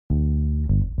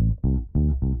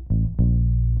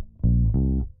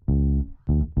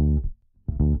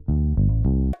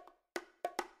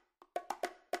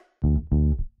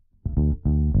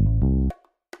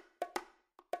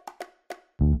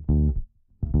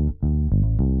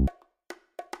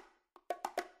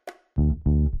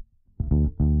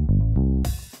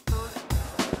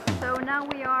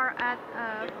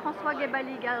François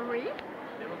Ghebaly gallery.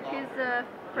 He's a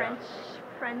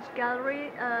French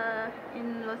gallery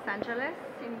in Los Angeles,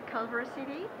 in Culver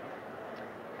City.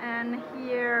 And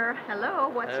here, hello,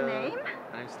 what's your name?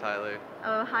 My name's Tyler.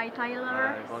 Oh, hi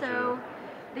Tyler. Hi, so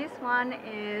this one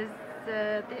is,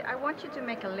 I want you to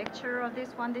make a lecture of this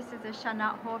one. This is a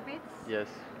Channa HORWITZ. Yes.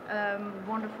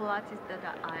 Wonderful artist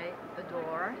that I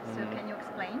adore. So can you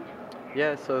explain?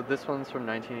 Yeah, so this one's from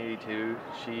 1982.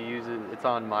 It's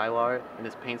on Mylar, and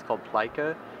this paint's called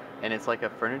Plica, and it's like a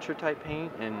furniture type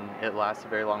paint, and it lasts a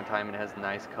very long time and it has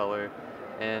nice color.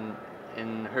 And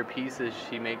in her pieces,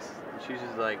 she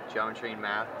uses like geometry and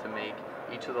math to make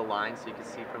each of the lines, so you can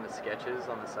see from the sketches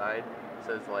on the side. It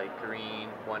says like green,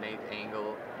 1/8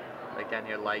 angle, like down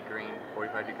here light green,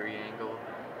 45-degree angle.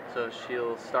 So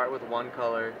she'll start with one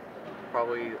color,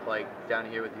 probably like down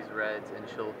here with these reds, and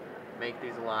she'll make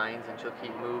these lines, and she'll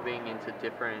keep moving into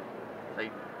different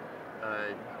like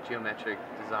geometric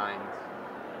designs.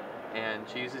 And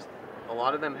she uses, a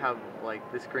lot of them have like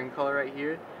this green color right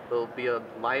here. There'll be a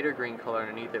lighter green color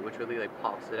underneath it, which really like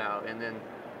pops it out. And then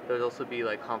there'll also be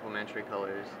like complementary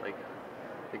colors, like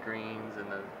the greens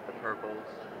and the purples.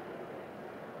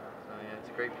 So yeah, it's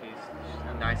a great piece. She's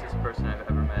the nicest person I've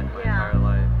ever met in my entire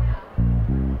life.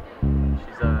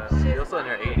 She's also in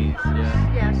her 80s.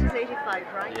 Yeah. Yeah, she's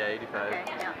 85, right? Yeah, 85. Okay,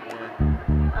 yeah.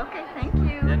 Yeah. Okay, thank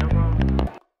you. Yeah, no problem.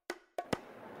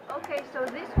 Okay, so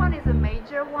this one is a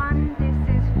major one. This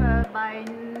is by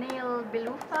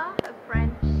Beloufa, a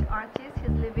French artist.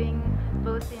 He's living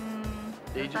both in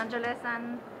Los Angeles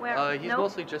and where? He's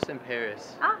mostly just in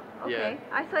Paris. Ah, okay.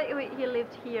 Yeah. I thought he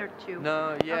lived here too.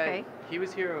 No, yeah. Okay. He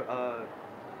was here a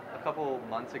couple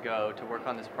months ago to work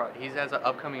on this project. He has an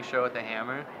upcoming show at the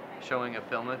Hammer, showing a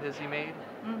film of his he made.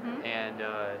 And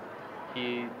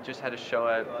he just had a show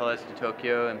at Palais de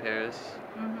Tokyo in Paris.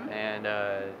 And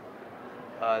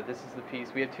this is the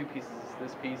piece. We have two pieces.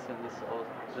 This piece and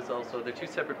this also. They're two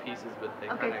separate pieces, but they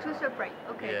two separate.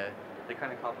 Okay. Yeah, they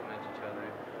kind of complement each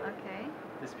other. Okay.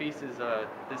 This piece is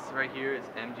this right here is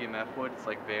MGMF wood. It's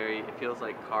like it feels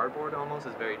like cardboard almost.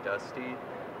 It's very dusty,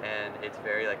 and it's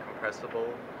very like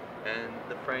compressible. And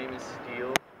the frame is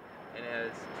steel, and it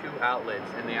has two outlets,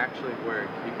 and they actually work.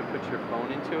 You can put your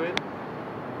phone into it.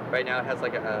 Right now it has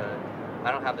like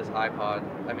I don't have this iPod.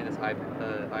 I mean this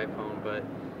iPhone, but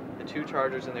the two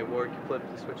chargers, and they work. You flip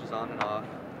the switches on and off,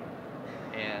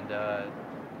 and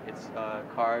it's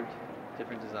carved,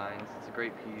 different designs. It's a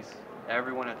great piece.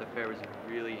 Everyone at the fair was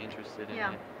really interested in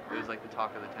it. It was like the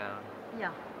talk of the town.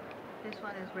 Yeah. This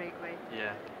one is really great.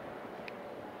 Yeah.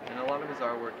 And a lot of his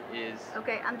artwork is...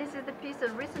 Okay, and this is the piece, a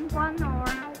recent one, or?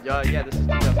 Yeah, this is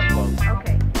 2012.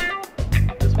 Okay.